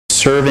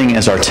serving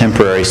as our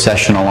temporary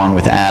session along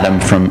with Adam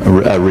from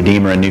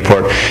Redeemer in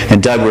Newport.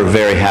 And Doug, we're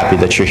very happy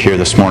that you're here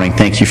this morning.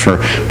 Thank you for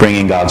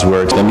bringing God's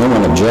Word. And no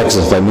one objects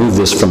if I move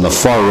this from the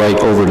far right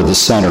over to the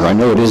center. I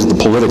know it is the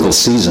political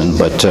season,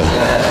 but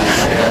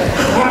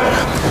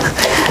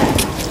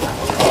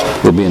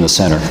we'll be in the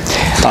center.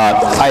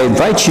 I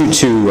invite you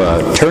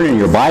to turn in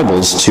your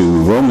Bibles to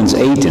Romans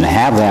 8 and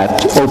have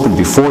that open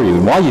before you.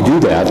 And while you do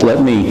that,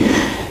 let me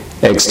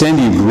extend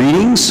you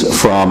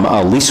greetings from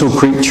Aliso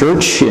Creek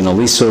Church in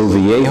Aliso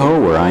Viejo,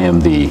 where I am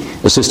the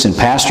assistant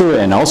pastor,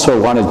 and also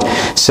want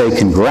to say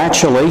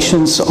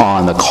congratulations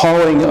on the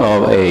calling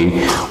of a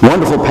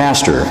wonderful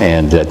pastor,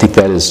 and I think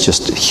that is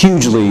just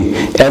hugely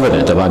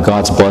evident about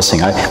God's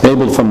blessing. I've been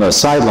able from the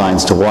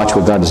sidelines to watch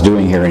what God is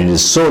doing here, and it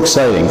is so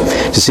exciting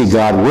to see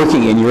God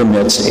working in your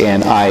midst,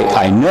 and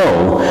I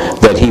know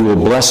that He will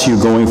bless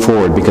you going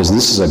forward, because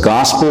this is a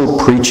gospel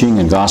preaching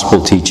and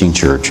gospel teaching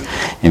church,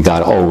 and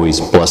God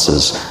always blesses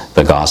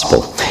the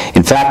gospel.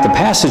 In fact, the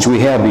passage we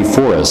have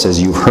before us,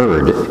 as you've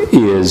heard,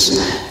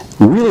 is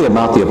really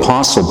about the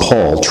Apostle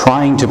Paul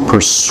trying to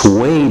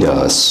persuade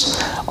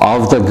us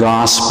of the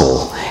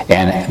gospel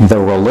and the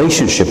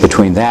relationship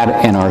between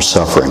that and our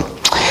suffering.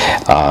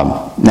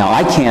 Now,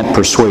 I can't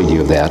persuade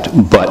you of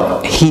that,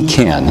 but he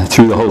can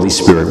through the Holy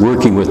Spirit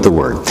working with the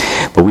Word.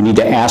 But we need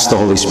to ask the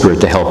Holy Spirit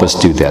to help us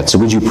do that. So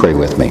would you pray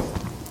with me?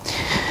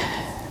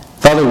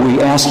 Father,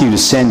 we ask you to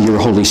send your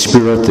Holy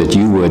Spirit, that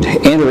you would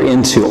enter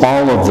into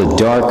all of the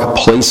dark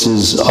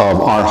places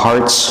of our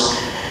hearts,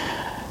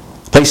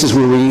 places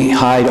where we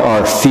hide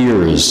our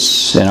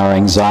fears and our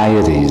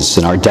anxieties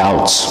and our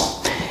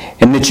doubts,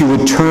 and that you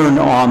would turn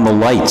on the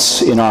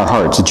lights in our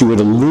hearts, that you would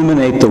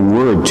illuminate the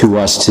Word to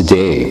us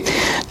today.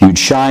 You would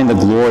shine the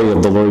glory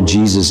of the Lord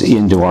Jesus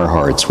into our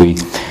hearts. We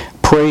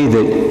pray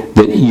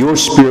that your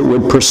Spirit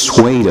would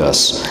persuade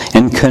us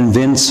and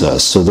convince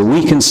us so that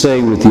we can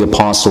say with the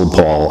Apostle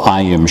Paul, I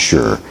am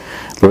sure.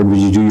 Lord, would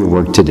you do your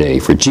work today?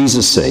 For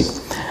Jesus' sake,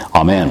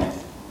 amen.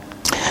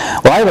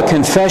 Well, I have a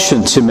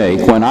confession to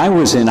make. When I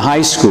was in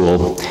high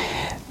school,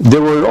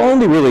 there were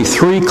only really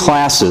 3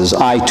 classes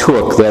I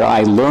took that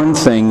I learned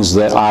things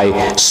that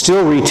I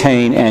still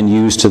retain and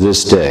use to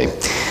this day.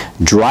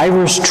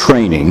 Driver's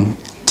training,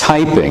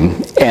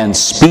 typing, and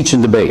speech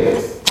and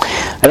debate.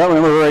 I don't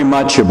remember very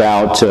much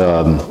about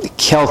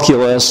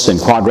calculus and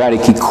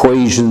quadratic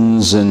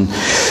equations and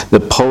the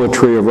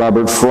poetry of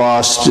Robert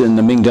Frost and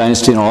the Ming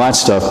Dynasty and all that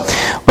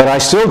stuff. But I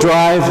still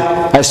drive,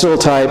 I still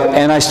type,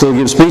 and I still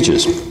give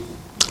speeches.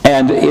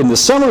 And in the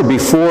summer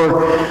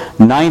before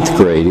 9th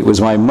grade, it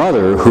was my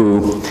mother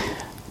who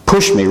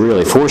pushed me,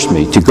 really forced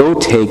me, to go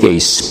take a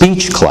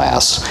speech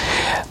class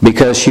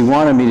because she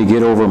wanted me to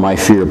get over my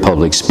fear of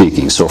public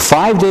speaking. So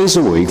 5 days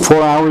a week,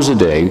 4 hours a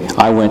day,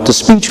 I went to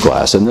speech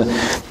class. And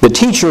the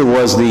teacher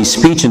was the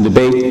speech and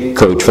debate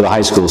coach for the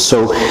high school.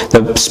 So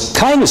the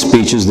kind of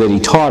speeches that he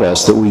taught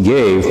us that we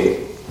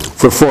gave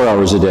for 4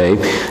 hours a day,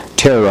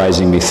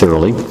 terrorizing me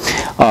thoroughly,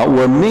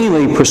 were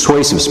mainly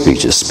persuasive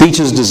speeches,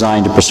 speeches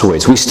designed to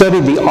persuade. So we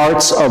studied the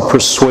arts of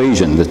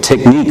persuasion, the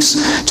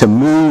techniques to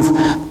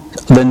move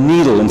the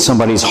needle in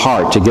somebody's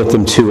heart to get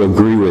them to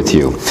agree with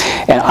you.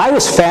 And I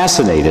was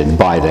fascinated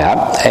by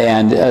that,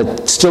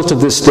 and still to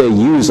this day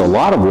use a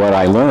lot of what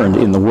I learned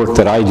in the work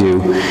that I do,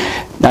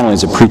 not only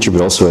as a preacher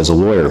but also as a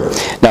lawyer.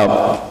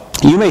 Now,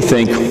 you may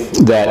think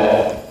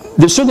that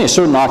there's certainly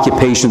certain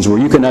occupations where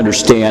you can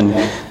understand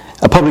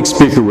a public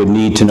speaker would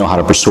need to know how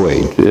to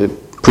persuade.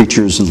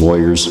 Preachers and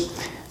lawyers,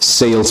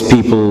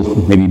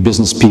 salespeople, maybe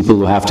business people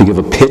who have to give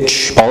a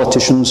pitch,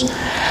 politicians.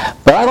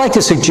 But I'd like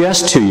to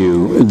suggest to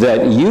you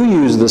that you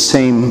use the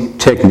same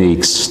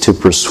techniques to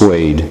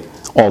persuade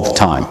all the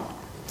time.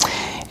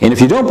 And if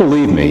you don't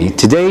believe me,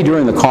 today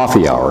during the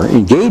coffee hour,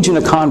 engage in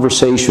a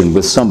conversation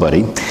with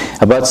somebody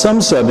about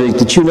some subject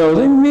that you know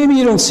that maybe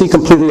you don't see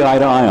completely eye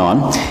to eye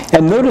on,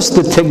 and notice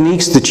the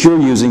techniques that you're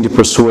using to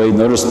persuade,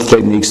 notice the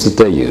techniques that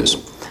they use.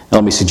 And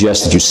let me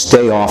suggest that you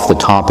stay off the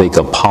topic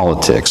of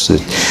politics.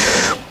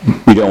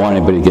 We don't want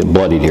anybody to get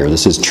bloodied here.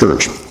 This is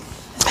church.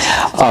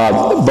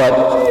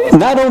 But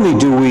not only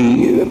do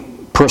we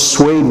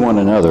persuade one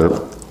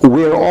another,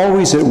 we're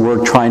always at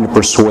work trying to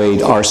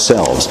persuade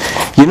ourselves.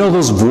 You know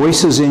those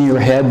voices in your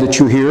head that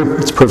you hear?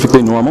 It's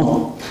perfectly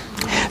normal.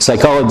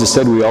 Psychologists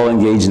said we all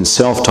engage in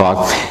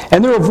self-talk,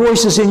 and there are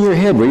voices in your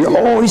head where you're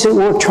always at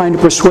work trying to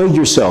persuade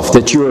yourself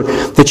that you're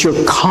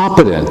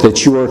competent,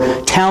 that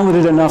you're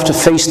talented enough to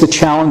face the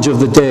challenge of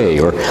the day,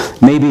 or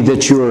maybe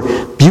that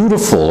you're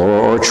beautiful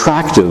or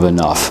attractive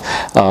enough,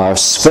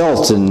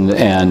 svelte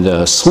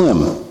and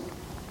slim.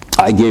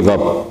 I gave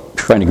up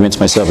trying to convince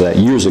myself of that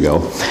years ago.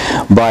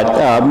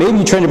 But maybe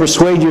you're trying to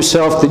persuade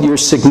yourself that you're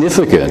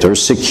significant or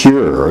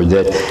secure, or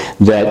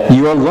that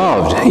you're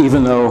loved,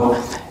 even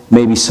though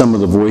maybe some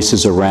of the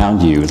voices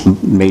around you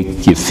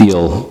make you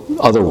feel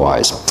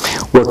otherwise.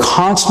 We're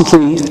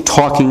constantly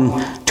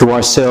talking to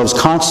ourselves,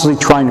 constantly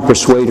trying to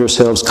persuade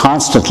ourselves,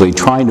 constantly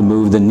trying to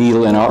move the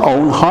needle in our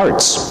own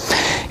hearts.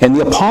 And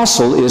the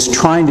apostle is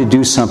trying to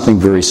do something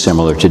very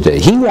similar today.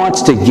 He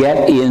wants to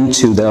get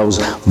into those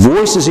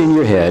voices in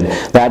your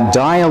head, that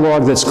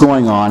dialogue that's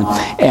going on,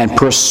 and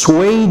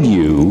persuade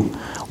you,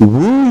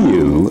 woo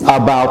you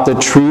about the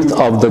truth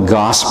of the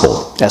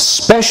gospel,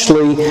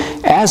 especially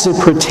as it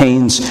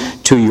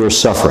pertains to your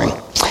suffering.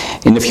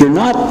 And if you're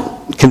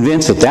not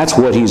convinced that that's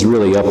what he's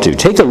really up to,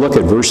 take a look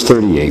at verse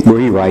 38, where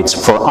he writes,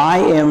 "For I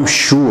am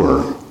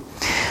sure."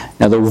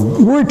 Now the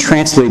word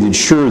translated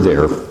 "sure"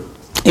 there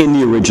in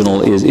the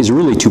original is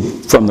really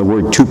from the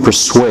word "to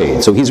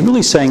persuade." So he's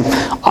really saying,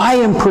 I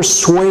am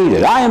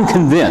persuaded, I am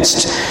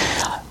convinced.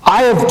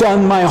 I have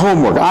done my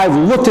homework. I've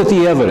looked at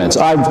the evidence.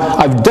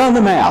 I've done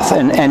the math.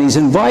 And he's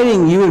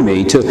inviting you and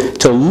me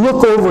to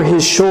look over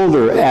his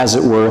shoulder, as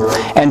it were,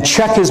 and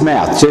check his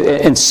math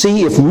and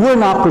see if we're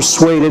not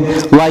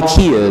persuaded like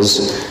he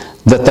is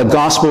that the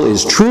gospel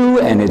is true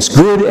and it's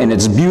good and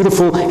it's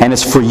beautiful and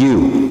it's for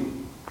you.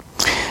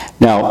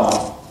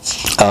 Now,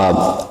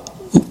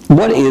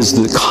 what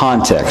is the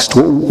context?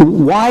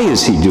 Why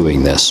is he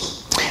doing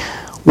this?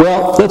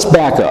 Well, let's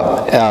back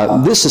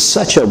up. This is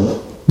such a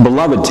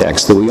beloved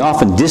text that we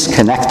often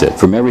disconnect it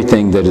from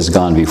everything that has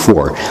gone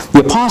before.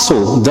 The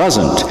apostle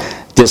doesn't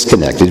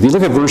disconnect it. If you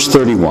look at verse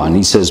 31,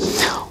 he says,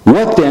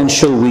 "What then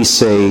shall we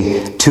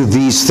say to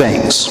these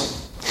things?"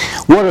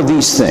 What are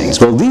these things?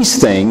 Well, these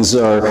things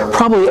are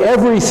probably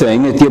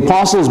everything that the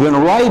apostle has been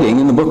writing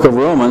in the book of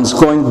Romans,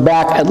 going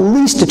back at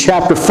least to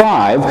chapter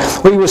 5,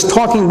 where he was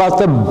talking about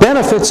the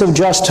benefits of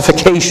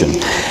justification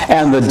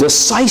and the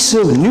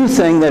decisive new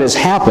thing that has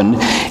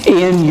happened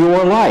in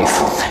your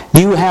life.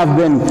 You have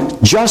been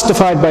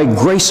justified by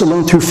grace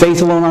alone, through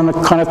faith alone, on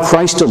account of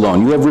Christ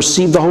alone. You have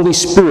received the Holy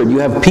Spirit. You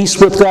have peace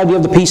with God. You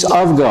have the peace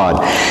of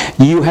God.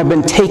 You have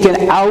been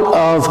taken out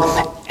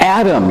of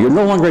Adam. You're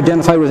no longer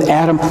identified with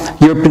Adam.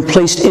 You've been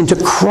placed into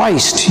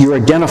Christ. You're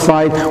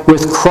identified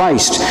with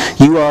Christ.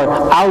 You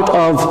are out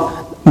of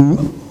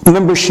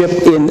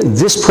membership in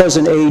this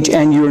present age,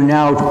 and you're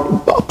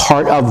now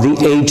part of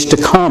the age to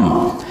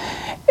come.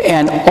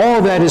 And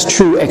all that is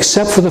true,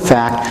 except for the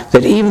fact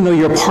that even though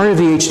you're part of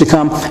the age to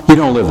come, you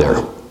don't live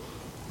there.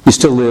 You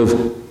still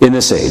live in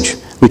this age,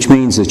 which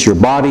means that your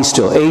body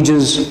still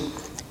ages,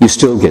 you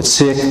still get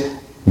sick,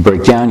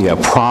 break down, you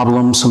have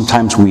problems.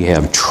 Sometimes we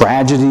have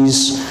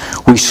tragedies,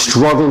 we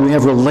struggle, we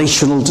have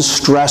relational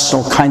distress,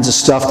 all kinds of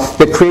stuff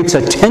that creates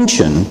a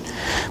tension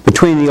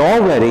between the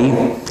already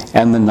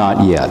and the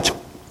not yet.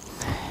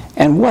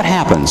 And what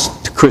happens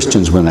to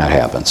Christians when that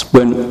happens?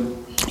 When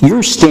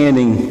you're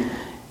standing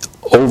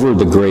over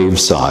the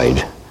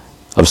graveside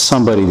of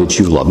somebody that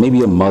you love,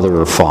 maybe a mother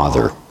or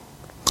father,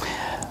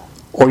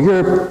 or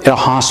you're at a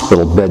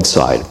hospital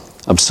bedside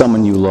of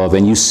someone you love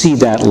and you see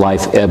that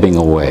life ebbing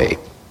away,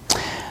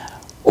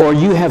 or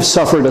you have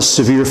suffered a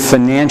severe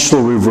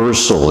financial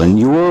reversal and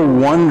you're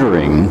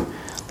wondering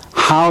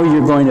how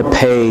you're going to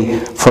pay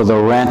for the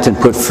rent and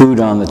put food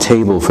on the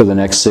table for the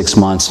next 6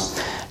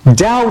 months,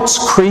 doubts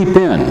creep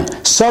in.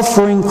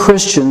 Suffering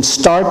Christians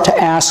start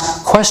to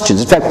ask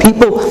questions. In fact,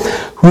 people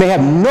who may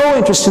have no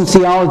interest in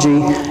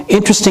theology,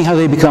 interesting how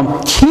they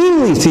become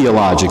keenly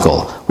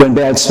theological when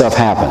bad stuff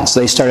happens.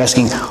 They start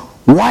asking,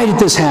 why did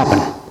this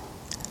happen?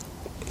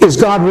 Is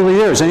God really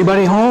there? Is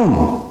anybody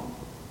home?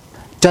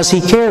 Does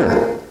he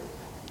care?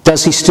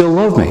 Does he still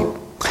love me?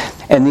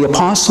 And the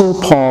Apostle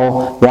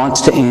Paul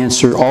wants to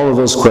answer all of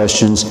those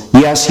questions,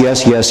 yes,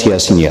 yes, yes,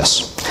 yes, and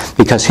yes.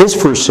 Because his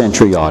first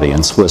century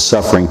audience was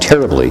suffering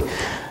terribly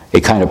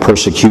a kind of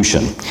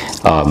persecution.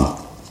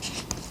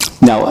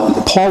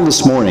 Now, Paul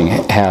this morning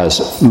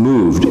has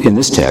moved in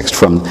this text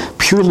from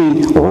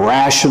purely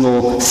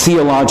rational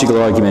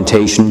theological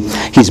argumentation.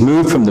 He's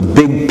moved from the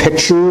big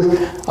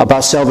picture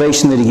about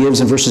salvation that he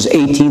gives in verses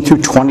 18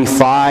 through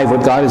 25,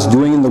 what God is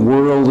doing in the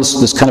world,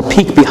 this kind of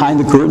peek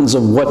behind the curtains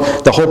of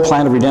what the whole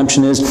plan of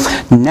redemption is.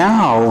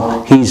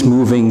 Now he's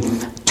moving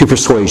to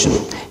persuasion.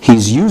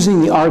 He's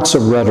using the arts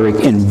of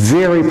rhetoric in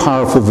very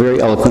powerful, very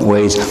eloquent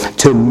ways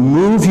to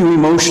move you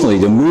emotionally,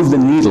 to move the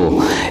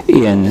needle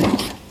in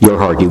your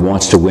heart. He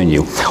wants to win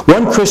you.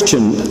 One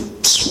Christian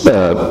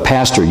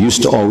pastor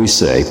used to always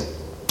say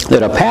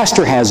that a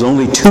pastor has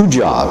only 2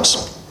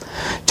 jobs: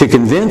 to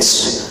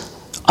convince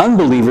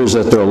unbelievers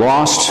that they're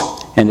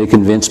lost and to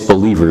convince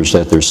believers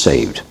that they're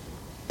saved.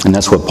 And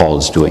that's what Paul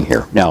is doing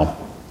here. Now,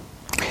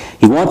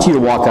 he wants you to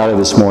walk out of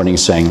this morning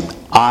saying,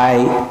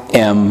 I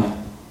am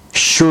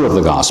sure of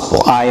the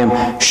gospel. I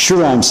am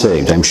sure I'm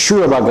saved. I'm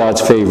sure about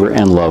God's favor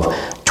and love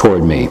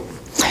toward me.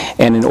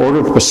 And in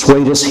order to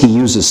persuade us, he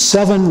uses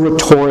 7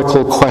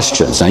 rhetorical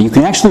questions. Now, you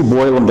can actually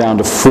boil them down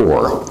to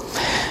 4.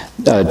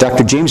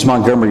 Dr. James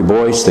Montgomery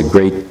Boyce, the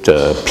great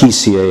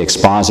PCA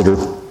expositor,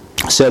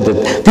 said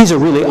that these are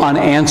really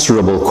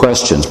unanswerable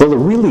questions. Well, they're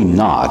really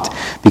not,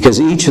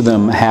 because each of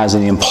them has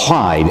an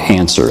implied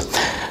answer.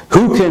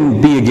 Who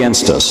can be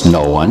against us?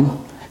 No one.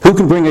 Who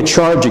can bring a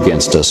charge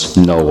against us?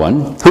 No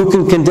one. Who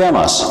can condemn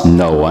us?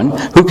 No one.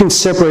 Who can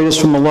separate us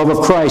from the love of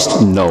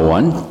Christ? No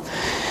one.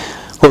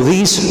 Well,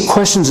 these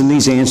questions and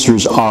these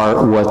answers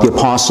are what the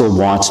apostle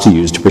wants to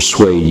use to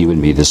persuade you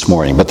and me this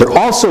morning. But they're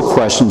also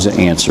questions and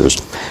answers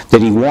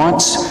that he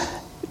wants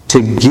to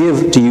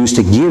use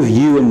to give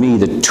you and me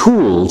the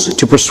tools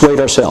to persuade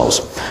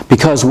ourselves.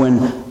 Because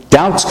when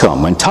doubts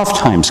come, when tough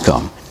times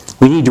come,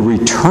 we need to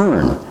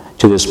return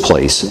to this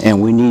place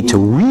and we need to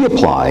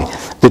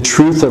reapply the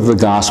truth of the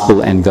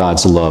gospel and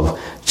God's love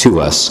to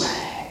us.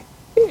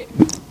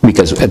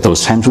 Because at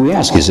those times we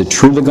ask, is it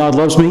true that God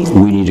loves me?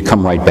 We need to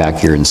come right back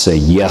here and say,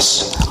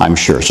 yes, I'm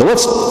sure. So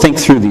let's think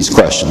through these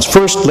questions.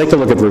 First, take a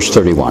look at verse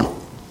 31.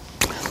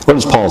 What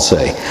does Paul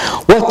say?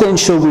 What then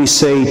shall we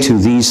say to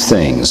these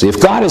things?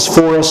 If God is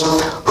for us,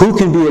 who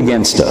can be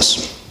against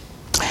us?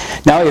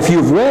 Now, if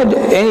you've read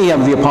any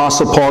of the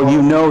Apostle Paul,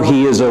 you know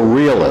he is a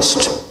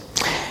realist.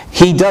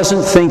 He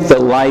doesn't think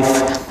that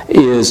life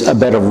is a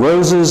bed of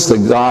roses,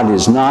 that God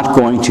is not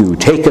going to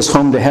take us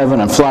home to heaven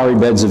on flowery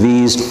beds of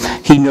ease.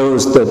 He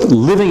knows that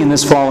living in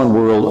this fallen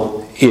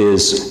world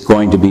is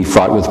going to be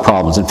fraught with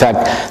problems. In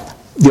fact,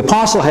 the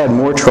apostle had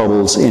more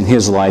troubles in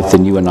his life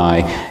than you and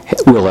I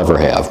will ever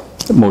have,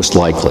 most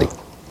likely.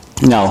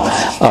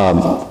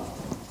 Now,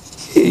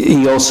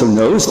 he also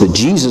knows that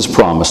Jesus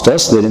promised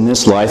us that in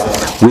this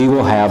life we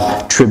will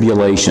have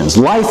tribulations.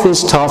 Life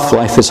is tough,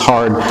 life is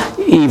hard,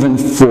 even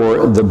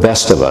for the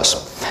best of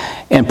us.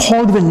 And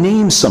Paul even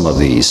names some of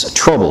these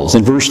troubles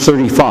in verse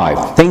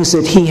 35, things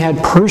that he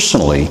had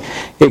personally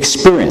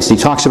experienced. He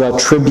talks about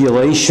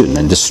tribulation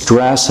and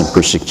distress and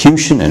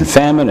persecution and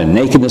famine and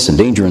nakedness and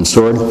danger and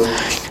sword.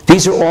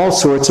 These are all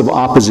sorts of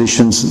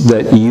oppositions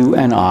that you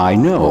and I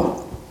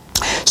know.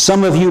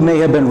 Some of you may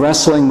have been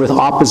wrestling with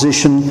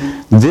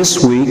opposition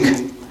this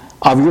week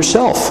of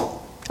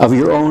yourself, of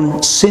your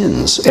own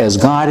sins, as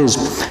God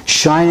is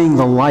shining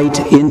the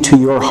light into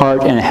your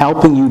heart and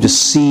helping you to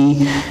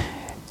see,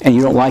 and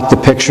you don't like the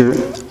picture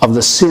of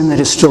the sin that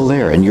is still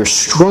there, and you're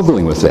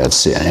struggling with that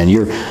sin, and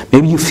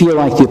maybe you feel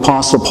like the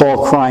Apostle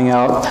Paul crying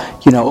out,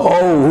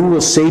 oh, who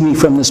will save me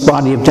from this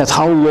body of death?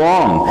 How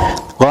long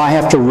will I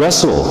have to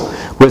wrestle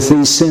with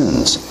these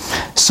sins?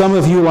 Some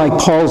of you,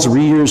 like Paul's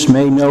readers,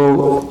 may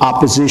know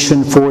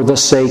opposition for the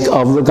sake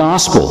of the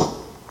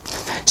gospel.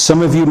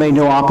 Some of you may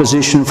know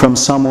opposition from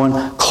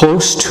someone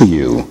close to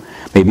you,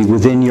 maybe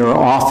within your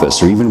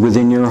office or even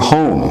within your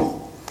home,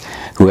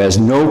 who has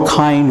no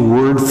kind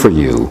word for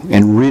you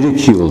and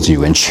ridicules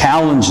you and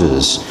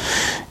challenges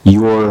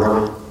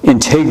your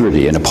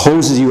integrity and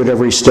opposes you at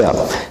every step.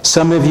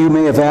 Some of you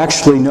may have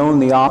actually known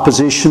the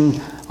opposition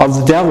of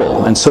the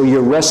devil, and so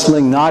you're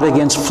wrestling not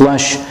against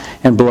flesh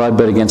and blood,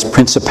 but against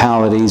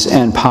principalities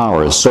and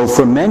powers. So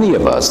for many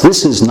of us,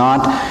 this is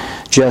not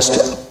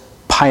just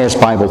pious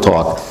Bible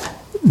talk.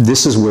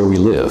 This is where we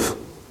live.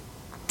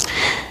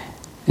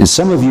 And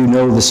some of you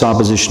know this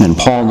opposition, and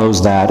Paul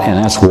knows that,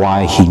 and that's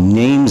why he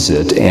names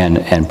it.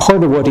 And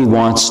part of what he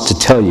wants to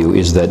tell you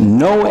is that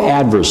no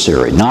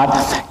adversary,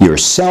 not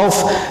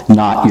yourself,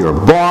 not your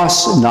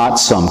boss, not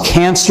some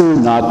cancer,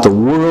 not the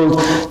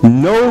world,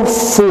 no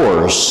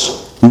force,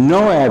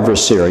 no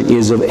adversary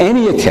is of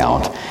any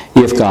account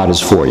if God is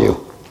for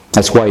you.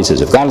 That's why he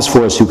says, if God is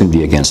for us, who can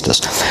be against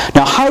us?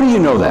 Now, how do you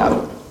know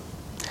that?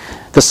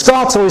 The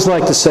Scots always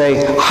like to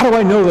say, how do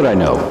I know that I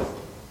know?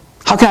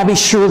 How can I be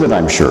sure that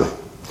I'm sure?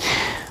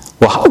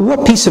 Well,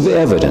 what piece of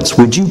evidence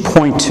would you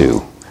point to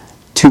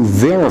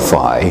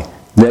verify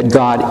that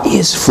God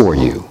is for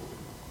you?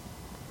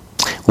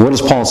 What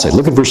does Paul say?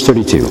 Look at verse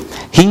 32.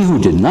 He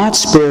who did not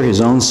spare his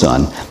own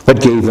son,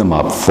 but gave him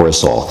up for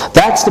us all.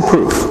 That's the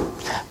proof.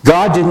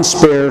 God didn't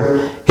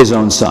spare his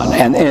own son.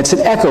 And it's an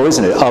echo,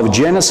 isn't it, of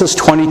Genesis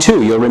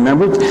 22. You'll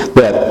remember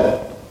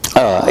that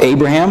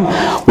Abraham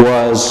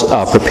was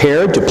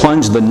prepared to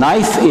plunge the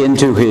knife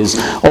into his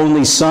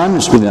only son.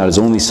 It's really not his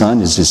only son.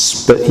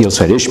 He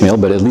also had Ishmael,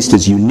 but at least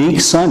his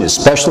unique son, his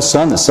special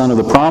son, the son of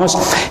the promise.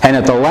 And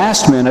at the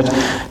last minute,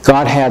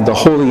 God had the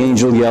holy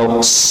angel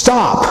yell,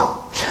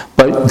 "Stop!"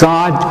 But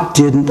God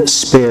didn't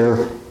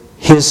spare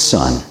his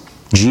son,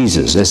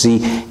 Jesus, as he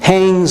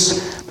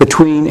hangs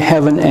between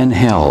heaven and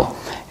hell.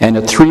 And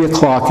at 3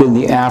 o'clock in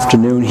the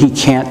afternoon, he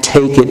can't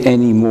take it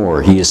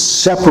anymore. He is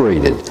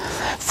separated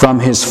from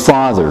his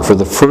Father for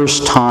the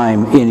first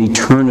time in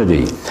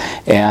eternity.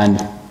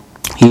 And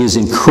he is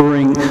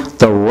incurring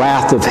the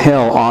wrath of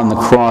hell on the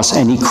cross.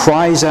 And he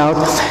cries out.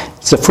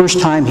 It's the first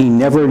time he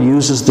never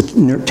uses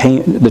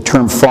the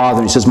term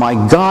Father. He says, my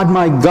God,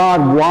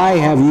 why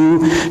have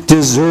you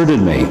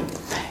deserted me?"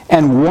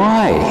 And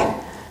why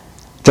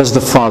does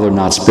the Father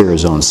not spare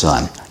his own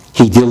Son?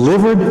 He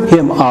delivered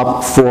him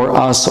up for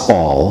us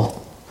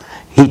all.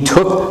 He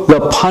took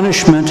the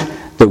punishment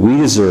that we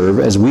deserve,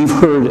 as we've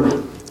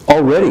heard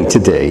already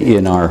today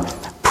in our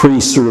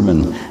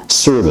pre-sermon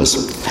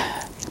service,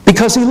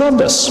 because he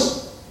loved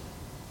us.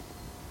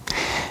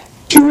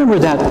 Do you remember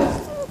that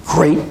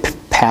great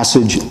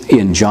passage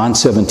in John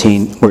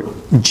 17 where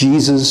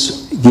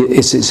Jesus,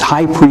 it's his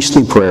high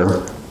priestly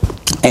prayer,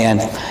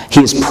 and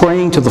he is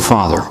praying to the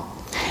Father?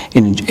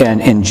 In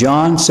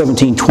John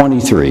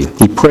 17:23,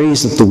 he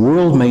prays that the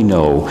world may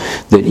know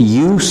that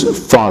you,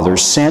 Father,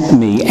 sent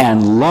me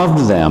and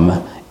loved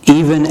them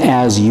even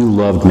as you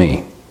loved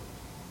me.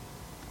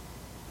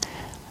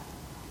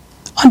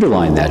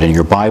 Underline that in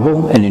your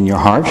Bible and in your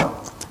heart.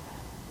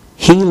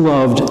 He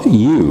loved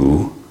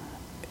you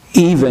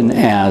even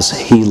as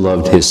he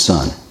loved his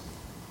Son.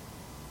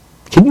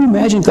 Can you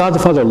imagine God the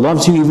Father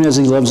loves you even as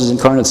he loves his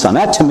incarnate Son?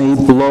 That to me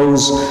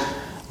blows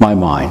my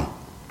mind.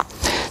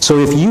 So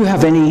if you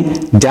have any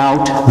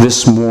doubt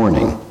this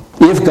morning,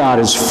 if God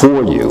is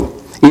for you,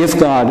 if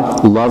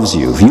God loves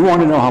you, if you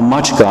want to know how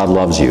much God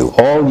loves you,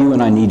 all you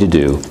and I need to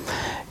do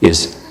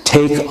is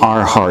take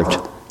our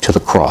heart to the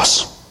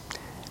cross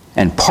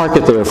and park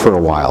it there for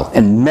a while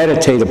and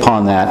meditate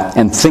upon that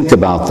and think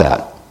about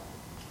that.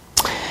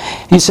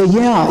 You say,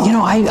 yeah,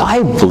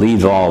 I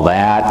believed all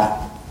that.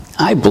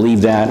 I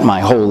believed that my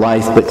whole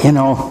life, but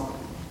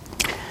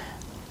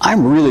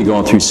I'm really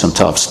going through some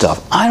tough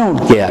stuff. I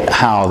don't get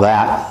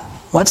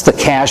what's the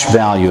cash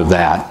value of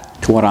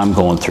that to what I'm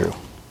going through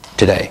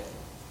today?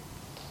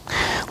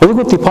 Well, look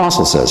what the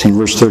apostle says in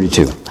verse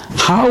 32.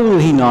 How will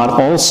he not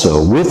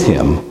also with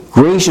him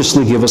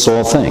graciously give us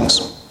all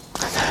things?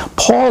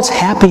 Paul's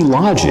happy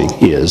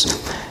logic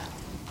is,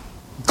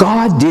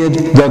 God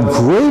did the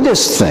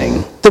greatest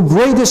thing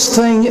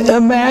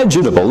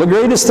imaginable, the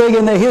greatest thing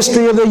in the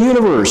history of the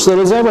universe that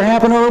has ever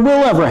happened or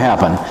will ever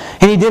happen.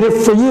 And he did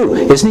it for you.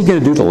 Isn't he going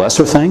to do the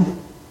lesser thing?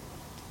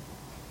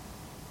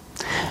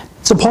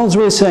 So Paul's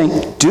really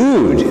saying,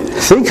 dude,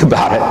 think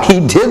about it. He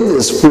did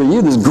this for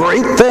you, this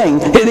great thing.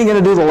 Isn't he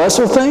going to do the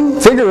lesser thing?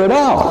 Figure it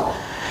out.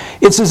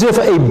 It's as if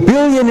a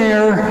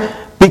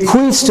billionaire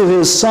bequeaths to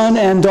his son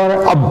and daughter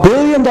 $1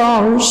 billion,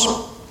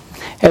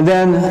 and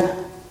then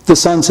the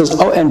son says,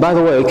 oh, and by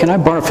the way, can I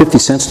borrow 50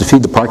 cents to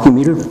feed the parking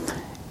meter?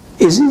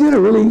 Is he going to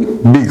really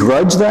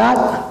begrudge that?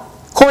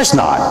 Of course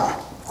not.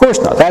 Of course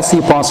not. That's the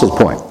apostle's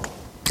point.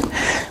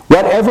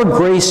 Whatever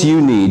grace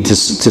you need to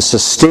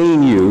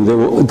sustain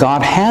you,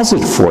 God has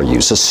it for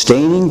you.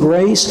 Sustaining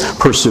grace,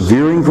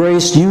 persevering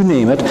grace, you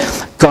name it.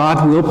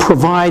 God will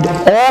provide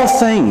all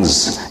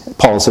things,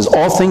 Paul says,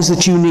 all things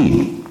that you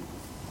need.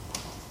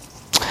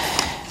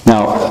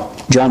 Now,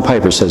 John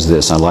Piper says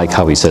this. I like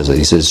how he says it.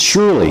 He says,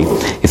 surely,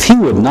 if he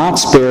would not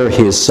spare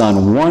his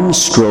son one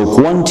stroke,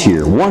 one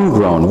tear, one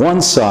groan, one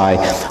sigh,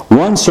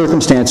 one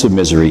circumstance of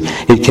misery,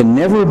 it can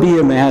never be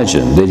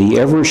imagined that he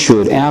ever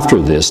should,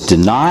 after this,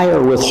 deny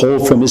or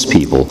withhold from his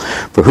people,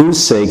 for whose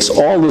sakes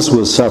all this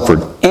was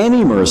suffered,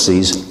 any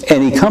mercies,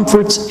 any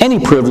comforts, any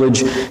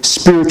privilege,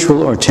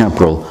 spiritual or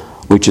temporal,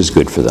 which is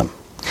good for them.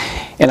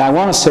 And I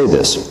want to say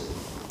this,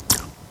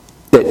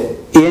 that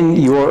in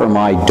your or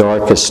my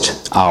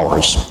darkest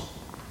hours,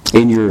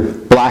 in your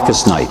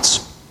blackest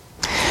nights,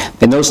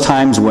 in those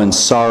times when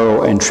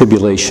sorrow and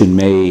tribulation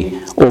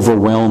may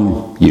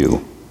overwhelm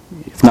you,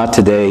 if not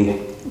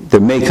today,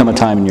 there may come a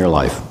time in your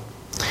life,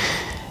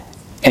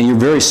 and your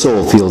very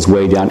soul feels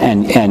weighed down,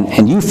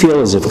 and you feel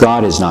as if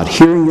God is not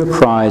hearing your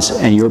cries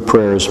and your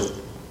prayers,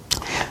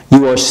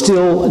 you are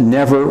still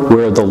never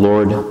where the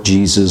Lord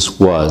Jesus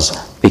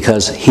was,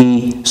 because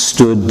he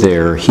stood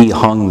there, he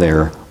hung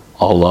there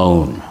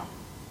alone.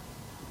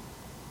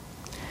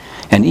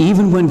 And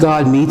even when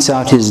God metes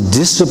out his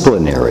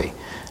disciplinary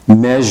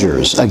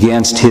measures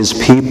against his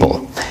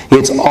people,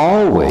 it's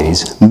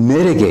always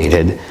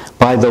mitigated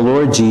by the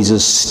Lord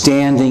Jesus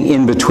standing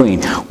in between.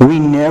 We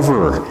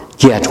never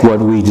get what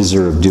we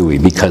deserve, do we?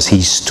 Because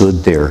he stood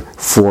there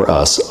for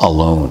us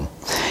alone.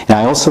 And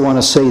I also want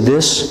to say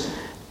this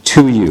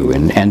to you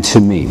and to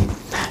me.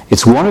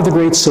 It's one of the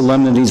great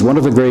solemnities, one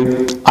of the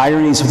great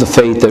ironies of the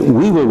faith that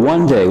we will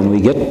one day, when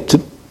we get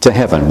to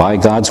heaven by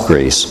God's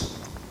grace,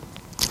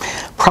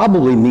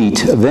 probably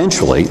meet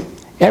eventually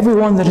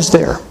everyone that is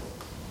there.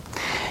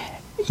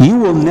 You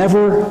will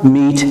never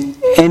meet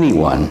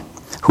anyone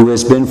who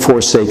has been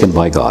forsaken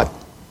by God,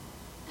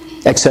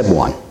 except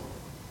one,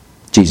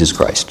 Jesus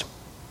Christ.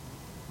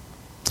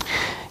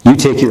 You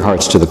take your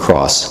hearts to the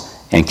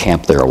cross and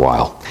camp there a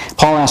while.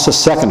 Paul asks a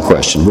second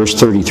question, verse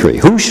 33.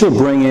 Who shall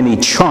bring any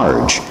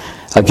charge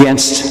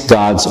against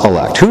God's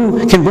elect?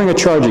 Who can bring a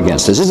charge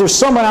against us? Is there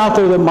someone out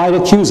there that might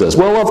accuse us?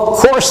 Well, of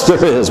course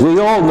there is. We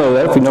all know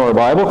that if we know our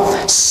Bible.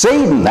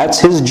 Satan, that's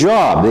his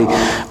job.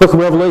 The book of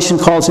Revelation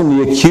calls him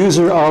the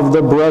accuser of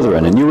the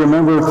brethren. And you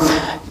remember,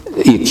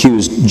 he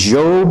accused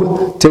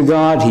Job to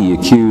God. He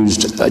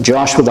accused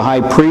Joshua the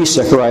high priest,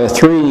 Zechariah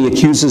 3. And he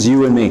accuses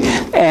you and me.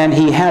 And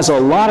he has a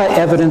lot of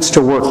evidence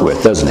to work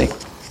with, doesn't he?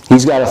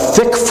 He's got a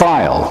thick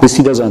file. At least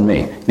he does on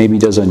me. Maybe he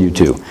does on you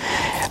too.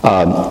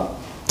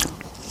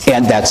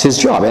 And that's his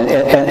job.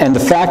 And the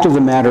fact of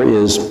the matter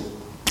is,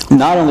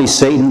 not only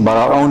Satan, but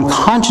our own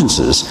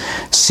consciences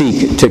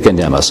seek to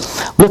condemn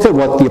us. Look at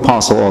what the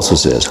apostle also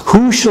says.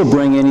 Who shall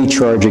bring any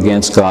charge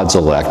against God's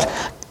elect,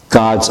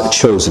 God's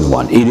chosen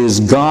one? It is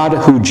God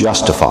who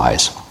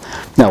justifies.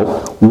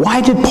 Now,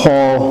 why did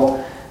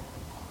Paul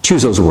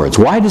choose those words?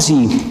 Why does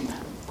he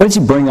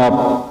bring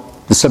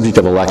up the subject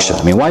of election?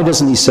 I mean, why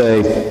doesn't he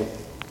say,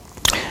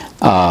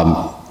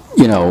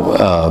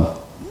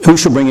 who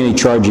shall bring any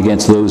charge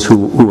against those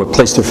who have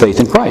placed their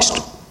faith in Christ?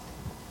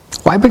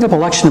 Why bring up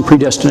election and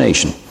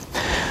predestination?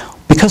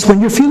 Because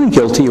when you're feeling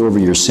guilty over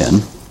your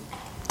sin,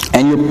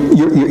 And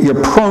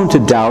you're prone to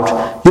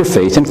doubt your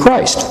faith in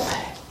Christ.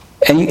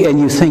 And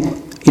you think,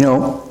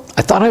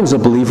 I thought I was a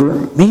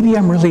believer. Maybe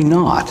I'm really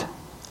not.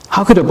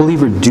 How could a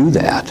believer do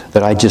that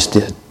I just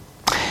did?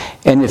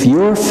 And if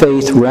your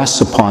faith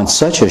rests upon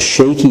such a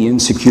shaky,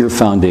 insecure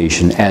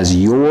foundation as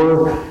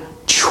your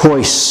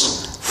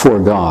choice for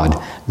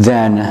God,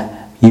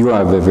 then you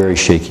have a very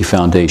shaky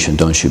foundation,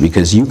 don't you?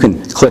 Because you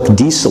can click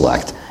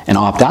deselect and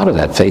opt out of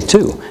that faith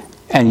too.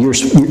 And your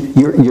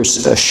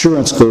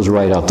assurance goes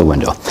right out the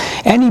window.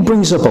 And he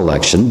brings up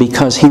election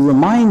because he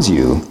reminds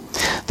you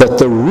that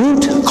the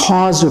root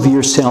cause of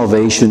your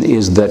salvation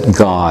is that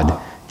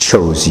God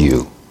chose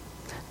you.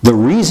 The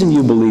reason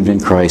you believed in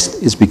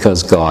Christ is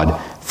because God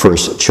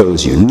first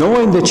chose you.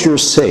 Knowing that you're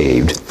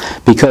saved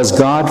because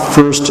God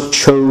first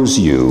chose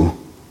you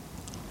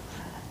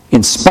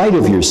in spite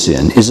of your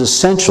sin is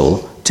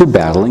essential to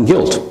battling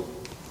guilt.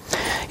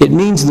 It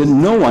means that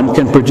no one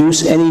can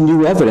produce any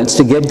new evidence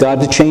to get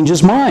God to change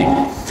his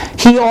mind.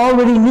 He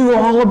already knew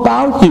all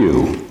about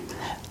you.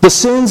 The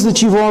sins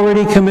that you've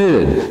already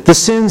committed, the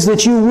sins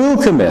that you will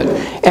commit,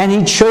 and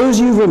he chose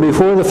you from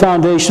before the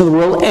foundation of the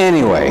world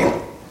anyway.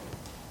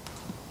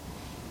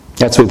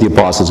 That's what the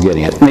apostle's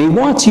getting at. And he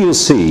wants you to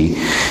see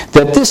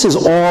that this is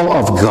all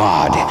of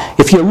God.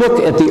 If you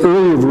look at the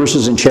earlier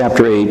verses in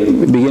chapter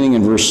 8, beginning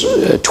in verse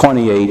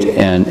 28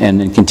 and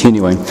then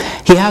continuing,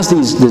 he has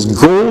this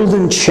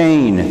golden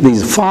chain,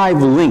 these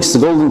 5 links, the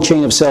golden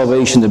chain of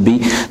salvation that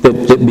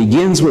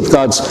begins with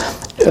God's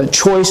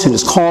choice and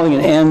his calling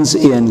and ends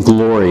in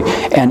glory.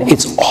 And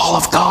it's all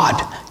of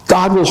God.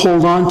 God will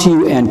hold on to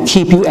you and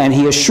keep you, and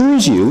he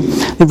assures you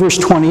in verse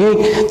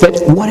 28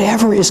 that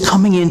whatever is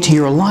coming into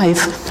your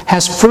life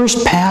has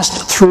first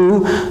passed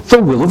through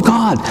the will of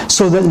God,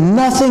 so that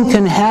nothing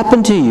can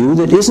happen to you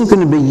that isn't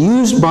going to be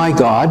used by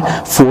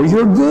God for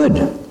your good.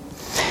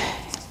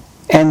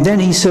 And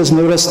then he says,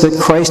 notice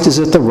that Christ is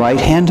at the right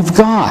hand of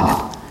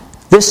God.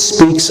 This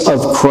speaks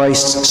of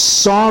Christ's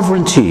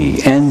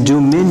sovereignty and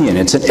dominion.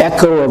 It's an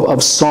echo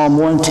of Psalm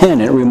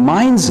 110. It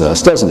reminds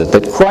us, doesn't it,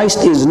 that Christ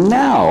is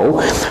now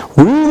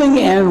ruling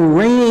and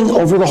reigning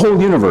over the whole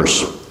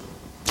universe.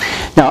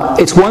 Now,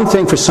 it's one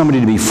thing for somebody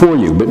to be for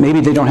you, but maybe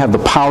they don't have the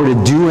power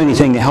to do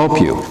anything to help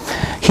you.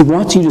 He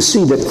wants you to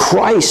see that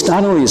Christ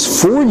not only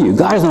is for you,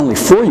 God is not only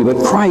for you,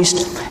 but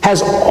Christ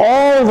has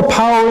all the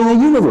power in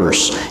the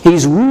universe.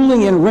 He's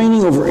ruling and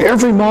reigning over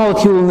every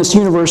molecule in this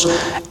universe,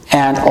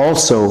 and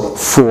also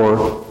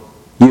for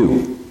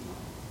you.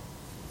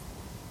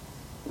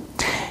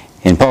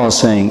 And Paul is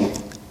saying,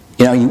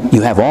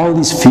 you have all of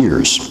these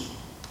fears.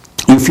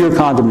 You fear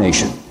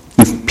condemnation.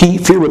 You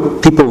fear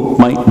what people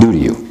might do to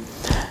you.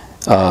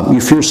 You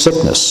fear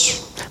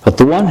sickness. But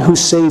the one who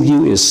saved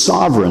you is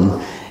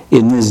sovereign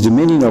in his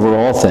dominion over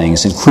all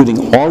things,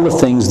 including all the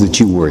things that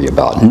you worry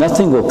about.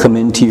 Nothing will come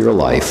into your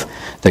life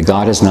that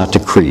God has not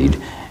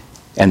decreed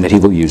and that he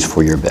will use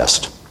for your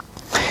best.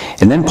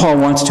 And then Paul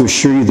wants to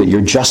assure you that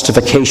your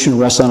justification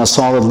rests on a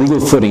solid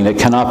legal footing that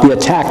cannot be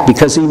attacked,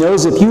 because he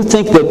knows if you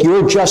think that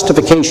your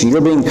justification,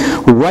 your being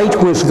right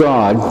with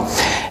God,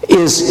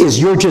 is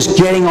you're just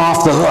getting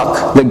off the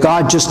hook, that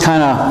God just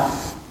kind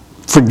of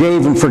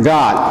forgave and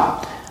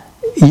forgot,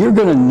 you're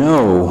going to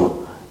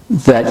know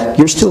that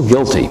you're still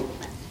guilty,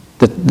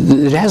 that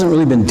it hasn't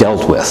really been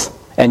dealt with.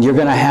 And you're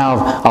going to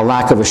have a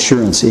lack of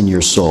assurance in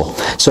your soul.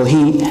 So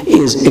he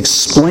is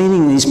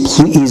explaining he's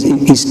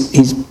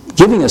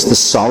giving us the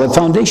solid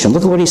foundation.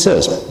 Look at what he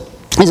says.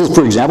 He says,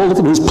 for example, look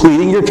at who's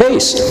pleading your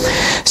case.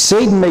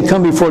 Satan may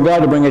come before God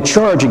to bring a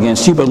charge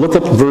against you, but look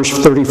at verse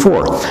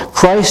 34.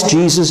 Christ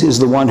Jesus is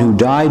the one who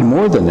died,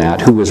 more than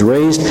that, who was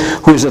raised,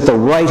 who is at the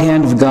right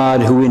hand of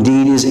God, who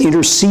indeed is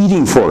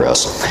interceding for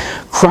us.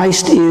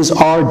 Christ is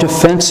our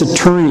defense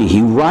attorney.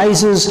 He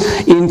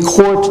rises in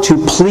court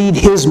to plead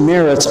his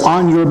merits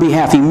on your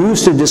behalf. He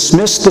moves to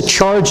dismiss the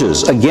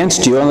charges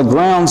against you on the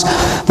grounds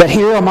that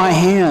here are my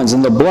hands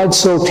and the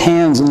blood-soaked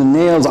hands and the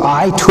nails.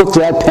 I took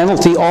that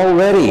penalty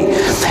already.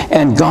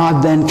 And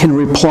God then can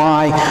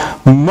reply,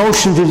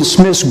 motion to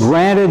dismiss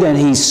granted, and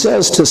he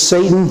says to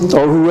Satan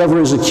or whoever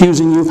is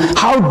accusing you,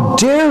 how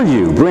dare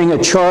you bring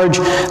a charge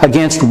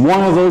against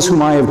one of those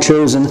whom I have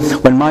chosen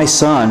when my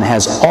son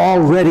has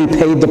already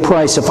paid the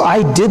price? If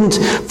I didn't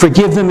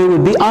forgive them, it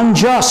would be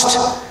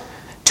unjust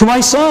to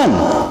my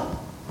son.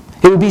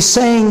 It would be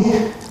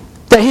saying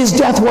that his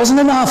death wasn't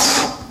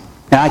enough.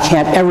 And I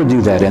can't ever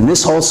do that. And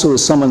this also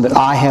is someone that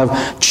I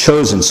have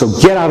chosen. So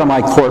get out of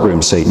my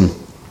courtroom, Satan.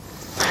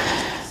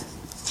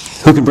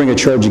 Who can bring a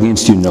charge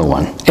against you? No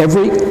one.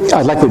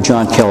 I like what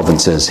John Calvin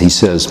says. He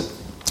says,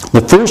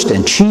 the first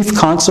and chief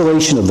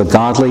consolation of the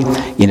godly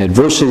in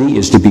adversity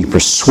is to be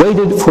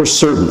persuaded for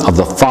certain of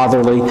the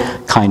fatherly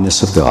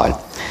kindness of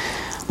God.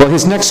 Well,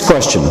 his next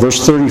question,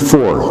 verse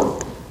 34.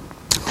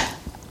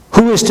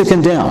 Who is to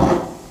condemn?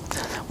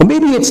 Well,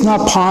 maybe it's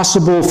not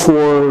possible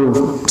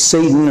for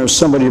Satan or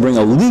somebody to bring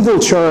a legal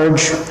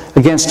charge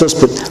against us,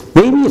 but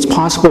maybe it's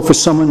possible for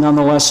someone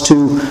nonetheless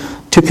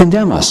to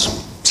condemn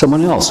us.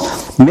 someone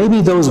else.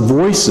 Maybe those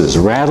voices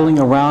rattling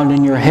around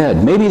in your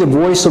head. Maybe the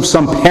voice of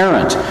some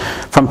parent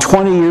from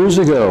 20 years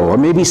ago, or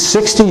maybe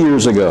 60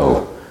 years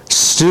ago.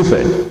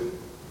 Stupid.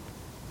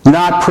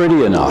 Not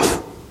pretty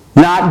enough.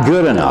 Not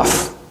good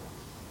enough.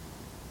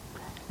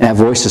 And that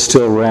voice is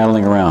still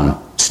rattling around,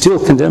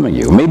 still condemning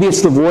you. Maybe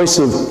it's the voice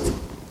of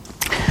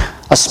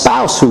a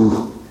spouse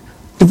who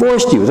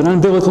divorced you with an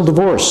umbilical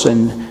divorce,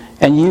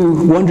 and you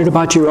wondered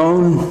about your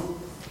own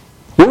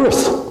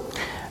worth.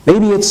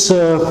 Maybe it's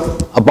a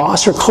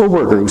boss or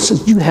coworker who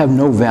says you have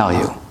no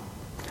value.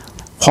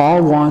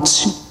 Paul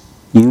wants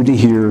you to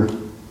hear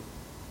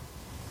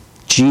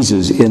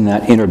Jesus in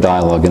that inner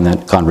dialogue, in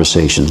that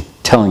conversation,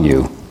 telling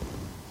you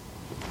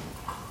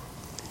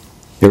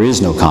there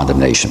is no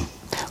condemnation.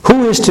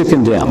 Who is to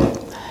condemn,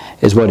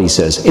 is what he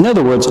says. In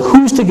other words,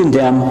 who's to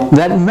condemn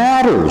that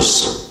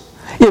matters?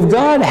 If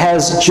God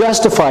has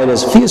justified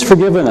us, if he has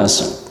forgiven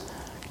us,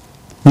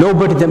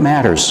 nobody that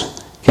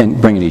matters can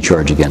bring any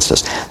charge against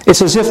us.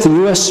 It's as if the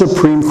U.S.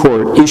 Supreme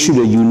Court issued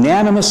a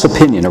unanimous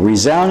opinion, a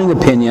resounding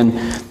opinion,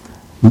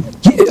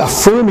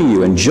 affirming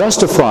you and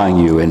justifying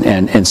you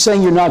and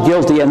saying you're not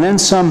guilty, and then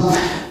some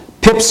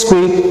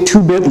pipsqueak,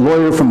 two-bit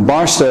lawyer from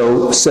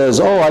Barstow says,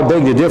 "Oh, I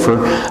beg to differ."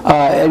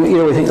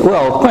 We think,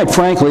 well, quite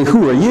frankly,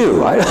 who are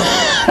you? I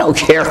don't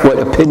care what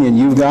opinion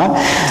you've got.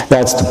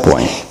 That's the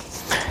point.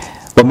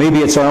 But maybe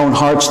it's our own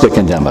hearts that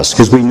condemn us,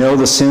 because we know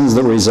the sins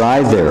that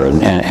reside there,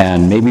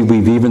 and maybe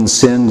we've even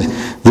sinned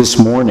this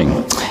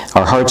morning.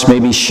 Our hearts may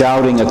be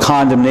shouting a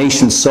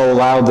condemnation so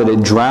loud that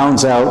it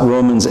drowns out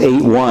Romans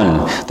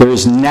 8:1. There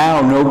is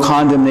now no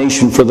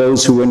condemnation for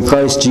those who are in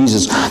Christ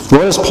Jesus.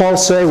 What does Paul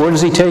say? Where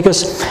does he take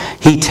us?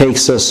 He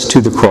takes us to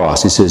the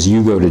cross. He says,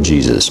 you go to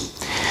Jesus.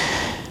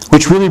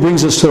 Which really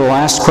brings us to the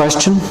last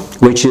question,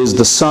 which is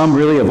the sum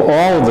really of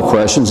all of the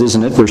questions,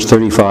 isn't it? Verse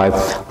 35,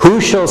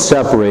 who shall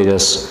separate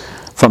us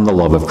from the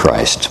love of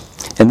Christ?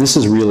 And this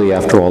is really,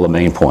 after all, the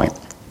main point.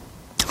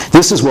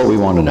 This is what we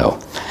want to know.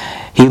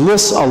 He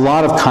lists a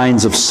lot of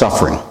kinds of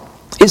suffering.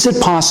 Is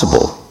it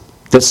possible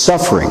that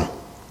suffering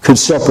could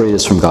separate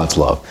us from God's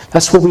love?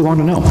 That's what we want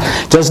to know.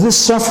 Does this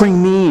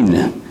suffering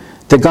mean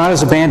that God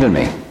has abandoned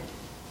me?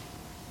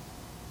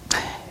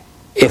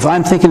 If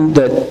I'm thinking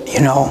that,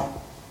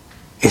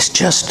 it's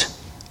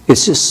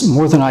just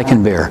more than I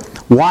can bear.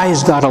 Why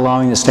is God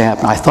allowing this to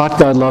happen? I thought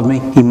God loved me.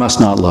 He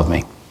must not love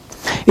me.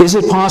 Is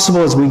it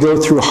possible as we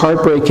go through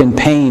heartbreak and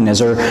pain,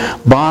 as our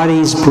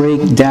bodies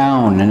break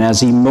down, and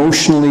as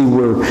emotionally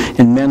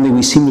and mentally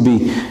we seem to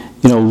be,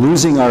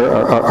 losing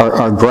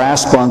our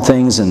grasp on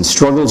things and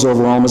struggles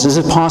overwhelm us, is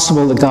it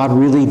possible that God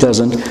really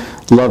doesn't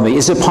love me?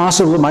 Is it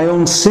possible that my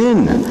own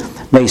sin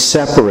may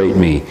separate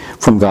me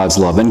from God's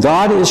love? And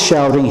God is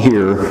shouting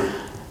here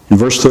in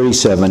verse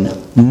 37,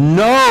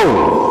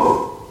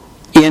 no!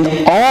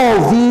 In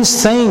all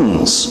these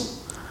things,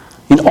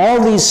 in all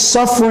these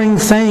suffering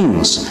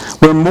things,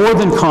 we're more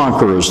than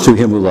conquerors through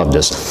him who loved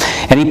us.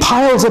 And he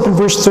piles up in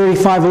verse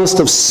 35 a list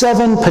of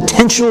 7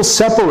 potential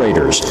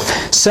separators.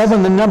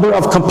 7, the number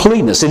of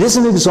completeness. It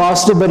isn't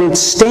exhaustive, but it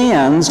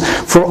stands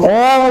for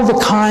all the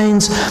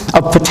kinds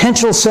of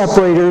potential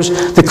separators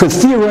that could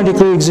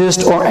theoretically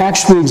exist or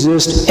actually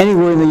exist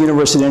anywhere in the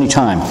universe at any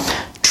time.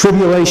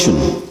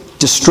 Tribulation,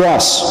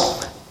 distress,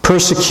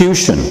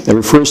 persecution, that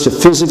refers to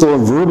physical or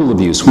verbal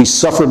abuse. We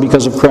suffer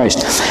because of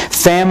Christ.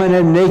 Famine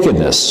and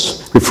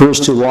nakedness refers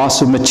to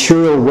loss of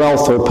material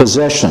wealth or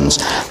possessions.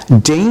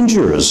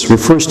 Dangers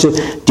refers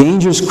to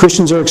dangers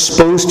Christians are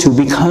exposed to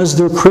because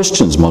they're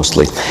Christians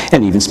mostly.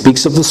 And even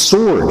speaks of the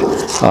sword.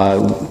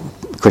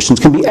 Christians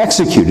can be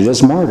executed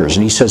as martyrs.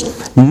 And he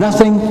says,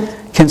 nothing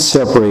can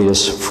separate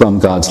us from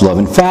God's love.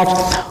 In fact,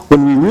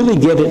 when we really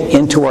get it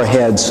into our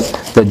heads,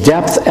 the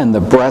depth and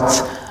the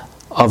breadth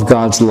of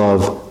God's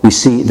love, we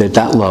see that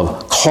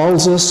love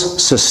calls us,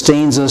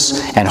 sustains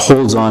us, and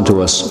holds on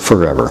to us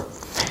forever.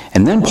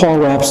 And then Paul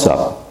wraps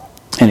up,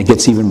 and it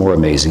gets even more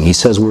amazing. He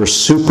says we're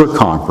super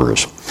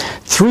conquerors.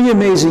 3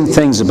 amazing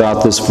things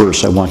about this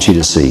verse I want you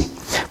to see.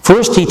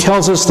 First, he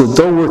tells us that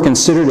though we're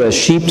considered as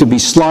sheep to be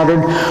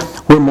slaughtered,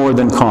 we're more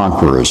than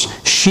conquerors.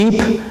 Sheep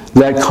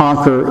that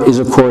conquer is,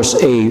 of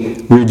course, a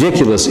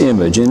ridiculous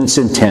image, and it's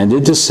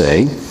intended to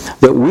say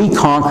that we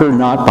conquer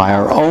not by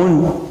our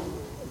own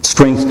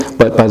strength,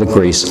 but by the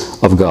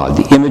grace of God.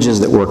 The image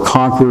is that we're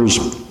conquerors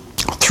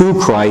through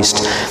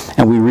Christ,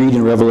 and we read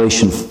in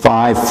Revelation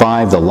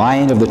 5:5, the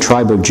Lion of the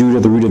tribe of Judah,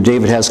 the root of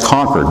David, has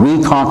conquered.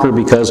 We conquer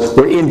because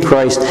we're in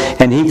Christ,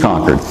 and he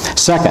conquered.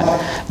 Second,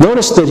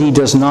 notice that he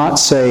does not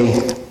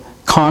say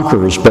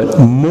conquerors, but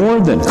more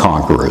than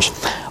conquerors.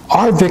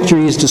 Our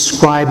victory is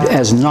described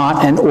as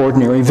not an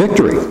ordinary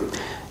victory.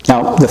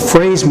 Now, the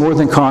phrase more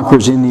than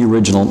conquerors in the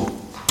original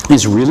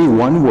is really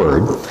one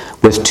word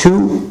with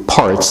 2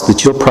 parts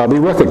that you'll probably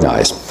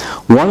recognize.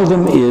 One of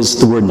them is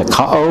the word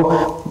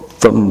Nikao.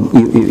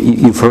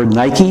 You've heard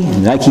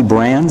Nike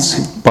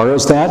brands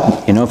borrows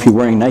that. If you're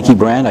wearing Nike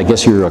brand, I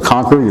guess you're a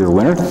conqueror, you're a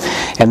winner.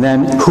 And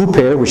then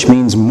huper, which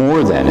means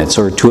more than. It's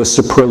to a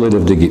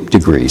superlative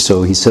degree.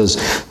 So he says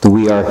that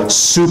we are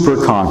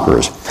super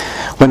conquerors.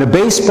 When a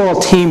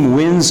baseball team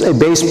wins a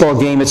baseball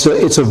game, it's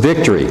a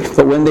victory.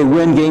 But when they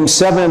win Game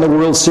 7 in the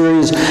World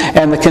Series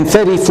and the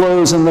confetti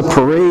flows and the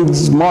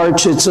parades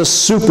march, it's a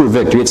super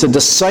victory. It's a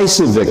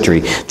decisive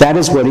victory. That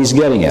is what he's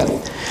getting at.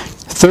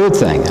 Third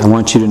thing I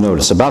want you to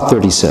notice about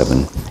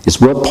 37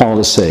 is what Paul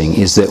is saying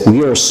is that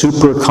we are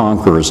super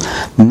conquerors,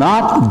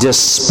 not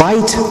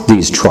despite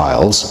these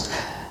trials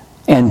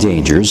and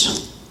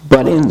dangers,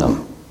 but in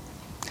them.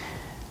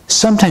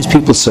 Sometimes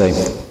people say,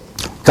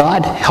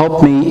 God,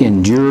 help me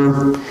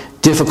endure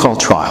difficult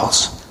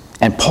trials.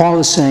 And Paul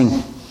is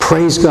saying,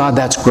 praise God,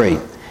 that's great.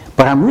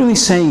 But I'm really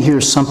saying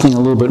here something a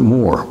little bit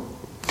more.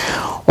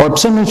 Or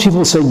sometimes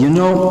people say,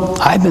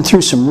 I've been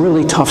through some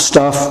really tough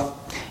stuff,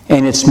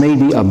 and it's made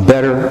me a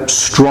better,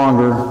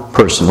 stronger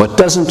person. What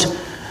doesn't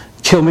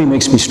kill me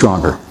makes me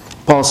stronger.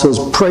 Paul says,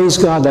 praise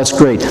God, that's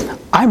great.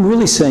 I'm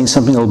really saying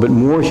something a little bit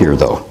more here,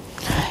 though.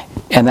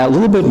 And that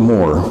little bit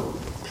more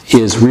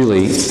is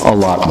really a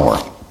lot more.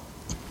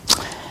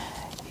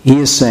 He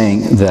is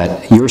saying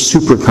that you're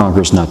super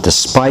conquerors not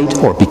despite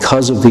or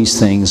because of these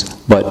things,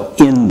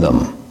 but in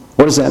them.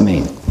 What does that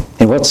mean?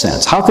 In what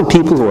sense? How can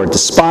people who are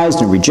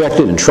despised and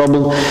rejected and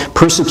troubled,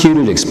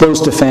 persecuted,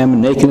 exposed to famine,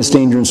 nakedness,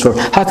 danger, and sword,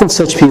 how can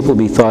such people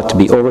be thought to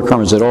be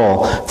overcomers at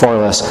all, far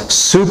less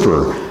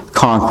super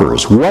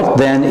conquerors? What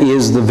then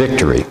is the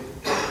victory?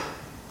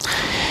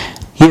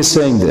 He is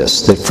saying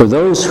this, that for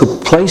those who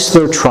place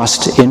their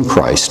trust in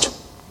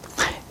Christ,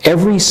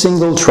 every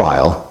single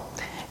trial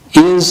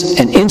is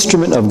an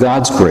instrument of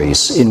God's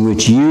grace in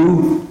which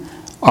you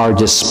are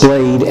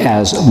displayed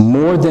as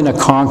more than a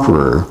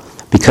conqueror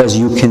because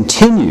you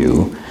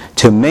continue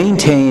to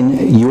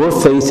maintain your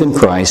faith in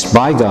Christ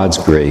by God's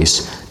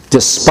grace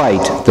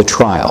despite the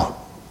trial.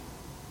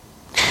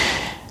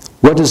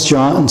 What does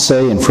John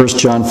say in 1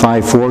 John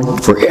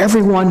 5:4? For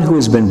everyone who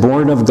has been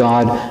born of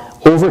God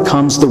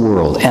overcomes the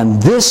world.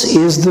 And this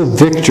is the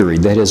victory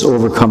that has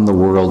overcome the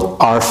world,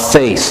 our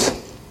faith.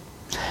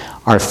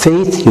 Our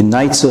faith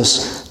unites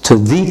us to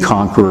the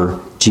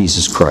conqueror,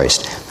 Jesus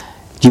Christ.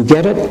 Do you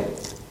get it?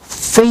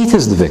 Faith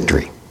is the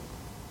victory.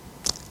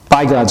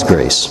 By God's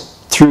grace,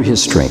 through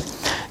His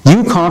strength.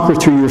 You conquer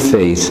through your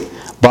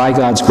faith, by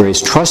God's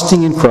grace,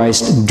 trusting in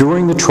Christ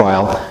during the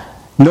trial,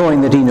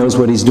 knowing that He knows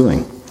what He's doing.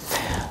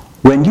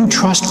 When you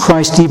trust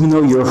Christ even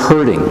though you're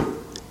hurting,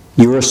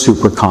 you're a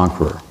super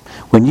conqueror.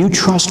 When you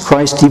trust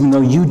Christ even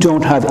though you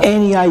don't have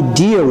any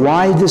idea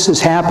why this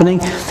is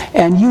happening,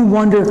 and you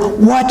wonder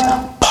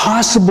what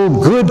possible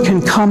good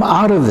can come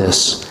out of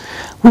this.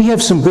 We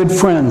have some good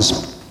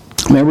friends,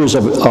 members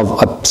of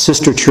a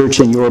sister church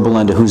in Yorba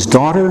Linda, whose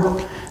daughter,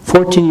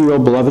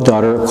 14-year-old beloved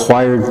daughter,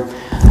 acquired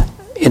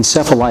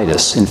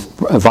encephalitis,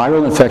 a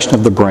viral infection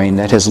of the brain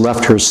that has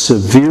left her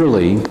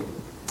severely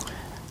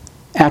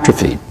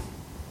atrophied,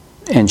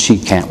 and she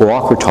can't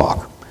walk or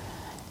talk.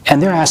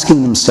 And they're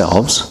asking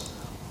themselves,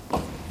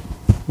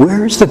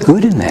 where is the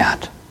good in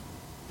that?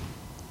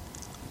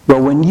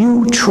 Well, when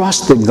you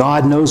trust that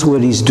God knows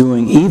what He's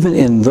doing, even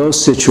in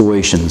those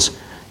situations,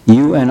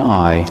 you and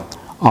I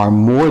are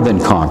more than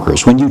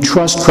conquerors. When you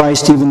trust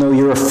Christ even though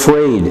you're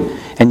afraid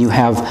and you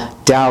have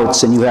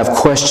doubts and you have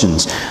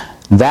questions,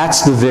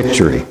 that's the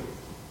victory.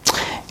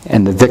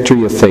 And the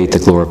victory of faith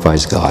that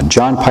glorifies God.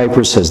 John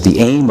Piper says the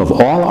aim of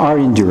all our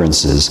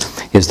endurances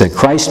is that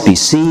Christ be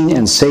seen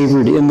and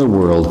savored in the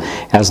world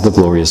as the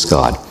glorious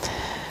God.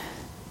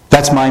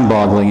 That's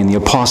mind-boggling, and the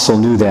apostle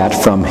knew that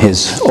from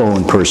his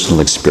own personal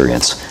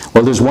experience.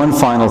 Well, there's one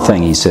final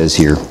thing he says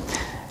here.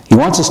 He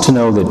wants us to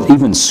know that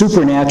even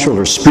supernatural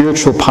or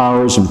spiritual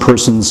powers and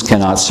persons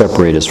cannot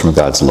separate us from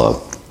God's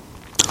love.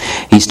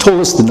 He's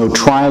told us that no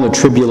trial or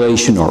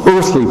tribulation or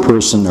earthly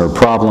person or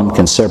problem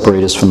can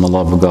separate us from the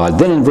love of God.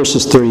 Then in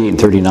verses 38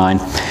 and 39,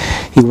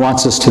 he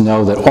wants us to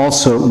know that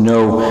also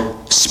no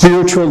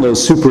spiritual, no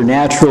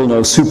supernatural,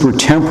 no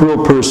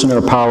supertemporal person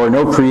or power,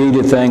 no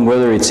created thing,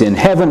 whether it's in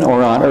heaven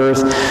or on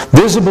earth,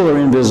 visible or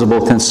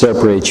invisible, can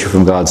separate you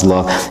from God's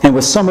love. And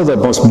with some of the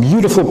most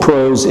beautiful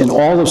prose in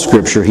all of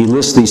Scripture, he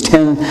lists these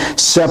 10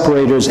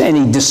 separators and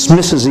he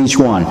dismisses each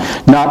one.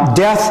 Not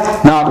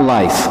death, not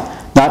life.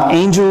 Not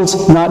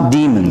angels, not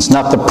demons,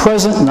 not the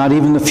present, not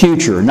even the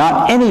future,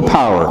 not any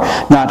power,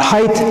 not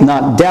height,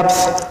 not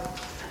depth.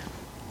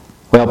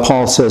 Well,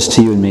 Paul says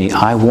to you and me,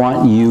 I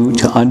want you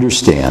to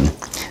understand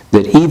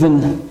that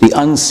even the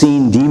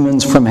unseen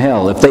demons from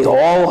hell, if they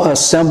all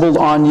assembled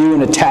on you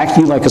and attacked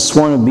you like a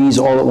swarm of bees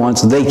all at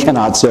once, they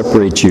cannot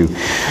separate you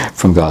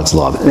from God's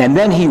love. And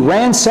then he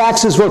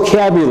ransacks his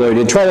vocabulary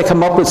to try to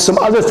come up with some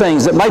other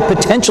things that might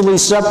potentially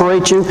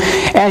separate you,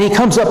 and he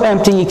comes up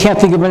empty, he can't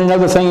think of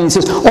another thing, and he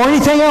says, or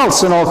anything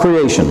else in all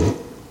creation.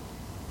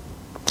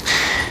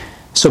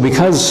 So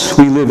because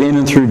we live in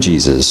and through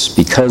Jesus,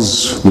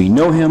 because we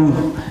know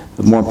Him,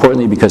 but more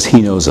importantly, because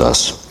He knows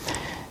us,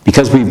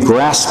 because we've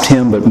grasped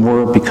Him, but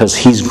more because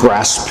He's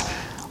grasped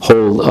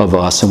hold of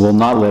us and will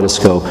not let us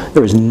go,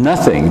 there is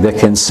nothing that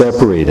can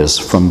separate us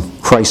from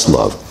Christ's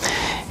love.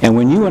 And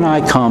when you and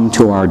I come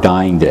to our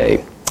dying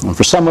day, and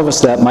for some of us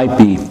that might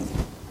be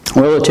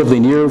relatively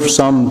near, for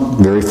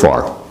some very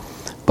far,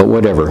 but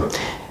whatever,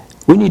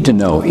 We need to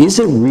know, is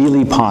it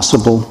really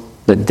possible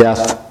that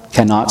death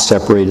cannot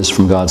separate us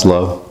from God's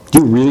love? Do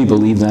you really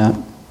believe that?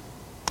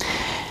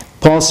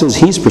 Paul says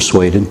he's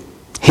persuaded,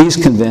 he's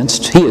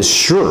convinced, he is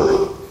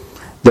sure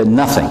that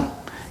nothing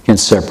can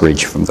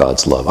separate you from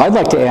God's love. I'd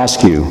like to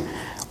ask you,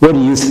 what do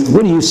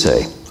you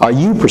say? Are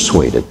you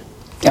persuaded?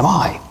 Am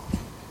I?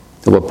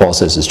 That what Paul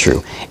says is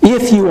true.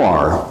 If you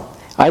are,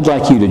 I'd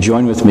like you to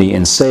join with me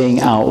in saying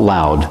out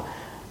loud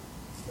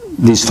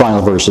these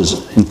final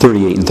verses in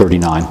 38 and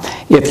 39.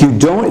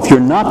 If you're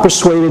not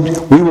persuaded,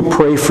 we will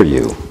pray for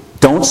you.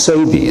 Don't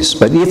say these,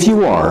 but if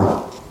you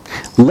are,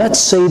 let's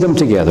say them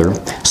together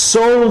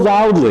so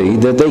loudly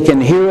that they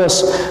can hear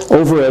us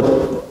over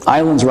at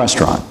Island's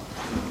Restaurant.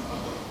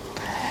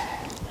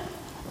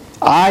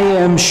 I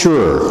am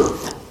sure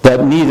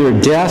that neither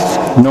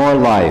death nor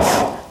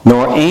life,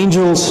 nor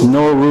angels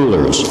nor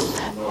rulers,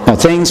 nor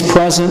things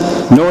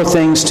present nor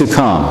things to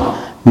come,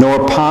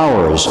 nor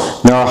powers,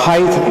 nor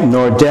height,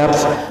 nor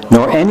depth,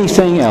 nor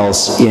anything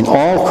else in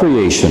all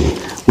creation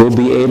will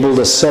be able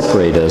to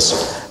separate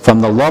us from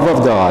the love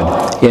of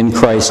God in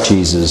Christ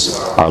Jesus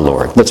our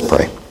Lord. Let's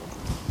pray.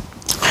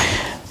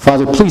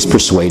 Father, please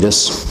persuade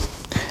us.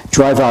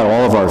 Drive out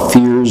all of our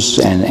fears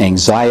and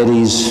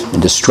anxieties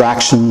and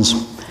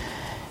distractions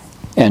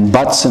and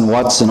buts and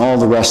whats and all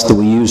the rest that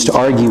we use to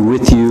argue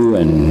with you,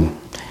 and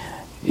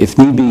if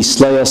need be,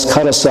 slay us,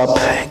 cut us up,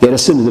 get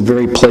us into the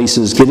very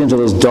places, get into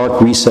those dark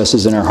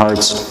recesses in our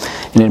hearts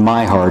and in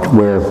my heart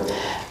where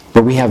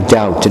we have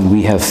doubt and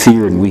we have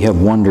fear and we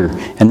have wonder,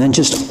 and then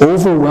just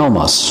overwhelm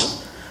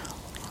us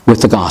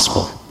with the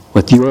gospel,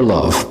 with your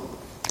love,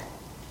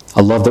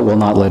 a love that will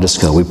not let us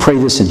go. We pray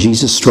this in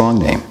Jesus' strong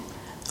name.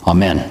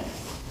 Amen.